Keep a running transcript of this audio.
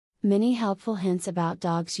Many helpful hints about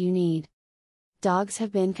dogs you need. Dogs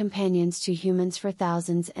have been companions to humans for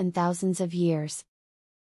thousands and thousands of years.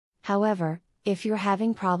 However, if you're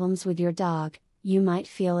having problems with your dog, you might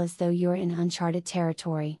feel as though you're in uncharted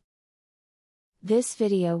territory. This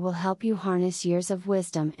video will help you harness years of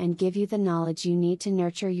wisdom and give you the knowledge you need to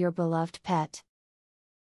nurture your beloved pet.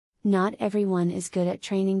 Not everyone is good at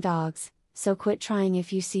training dogs, so quit trying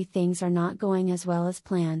if you see things are not going as well as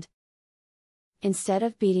planned. Instead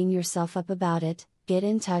of beating yourself up about it, get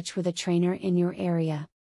in touch with a trainer in your area.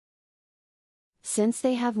 Since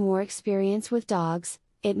they have more experience with dogs,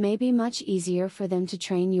 it may be much easier for them to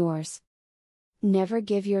train yours. Never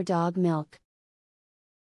give your dog milk.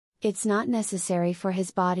 It's not necessary for his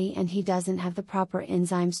body and he doesn't have the proper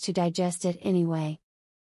enzymes to digest it anyway.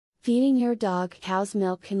 Feeding your dog cow's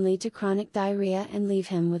milk can lead to chronic diarrhea and leave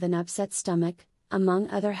him with an upset stomach, among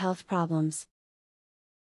other health problems.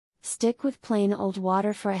 Stick with plain old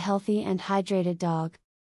water for a healthy and hydrated dog.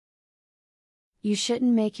 You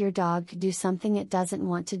shouldn't make your dog do something it doesn't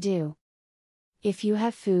want to do. If you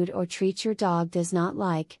have food or treats your dog does not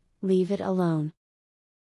like, leave it alone.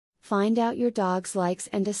 Find out your dog's likes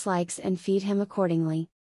and dislikes and feed him accordingly.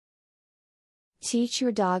 Teach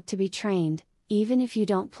your dog to be trained, even if you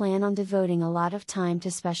don't plan on devoting a lot of time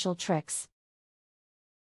to special tricks.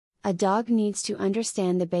 A dog needs to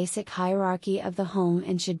understand the basic hierarchy of the home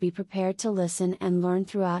and should be prepared to listen and learn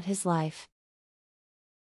throughout his life.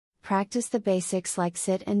 Practice the basics like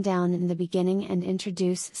sit and down in the beginning and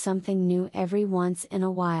introduce something new every once in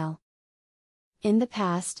a while. In the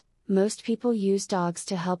past, most people used dogs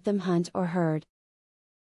to help them hunt or herd.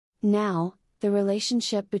 Now, the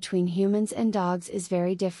relationship between humans and dogs is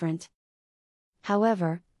very different.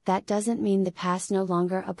 However, that doesn't mean the past no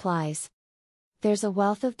longer applies. There's a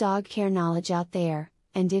wealth of dog care knowledge out there,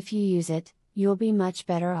 and if you use it, you'll be much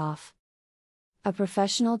better off. A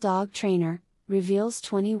professional dog trainer reveals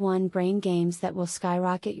 21 brain games that will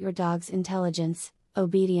skyrocket your dog's intelligence,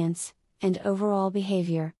 obedience, and overall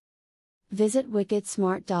behavior. Visit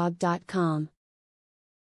wickedsmartdog.com.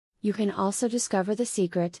 You can also discover the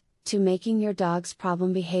secret to making your dog's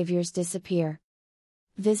problem behaviors disappear.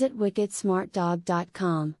 Visit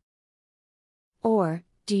wickedsmartdog.com. Or,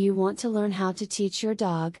 do you want to learn how to teach your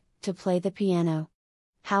dog to play the piano?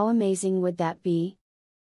 How amazing would that be?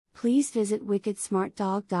 Please visit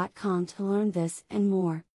wickedsmartdog.com to learn this and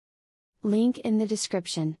more. Link in the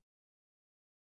description.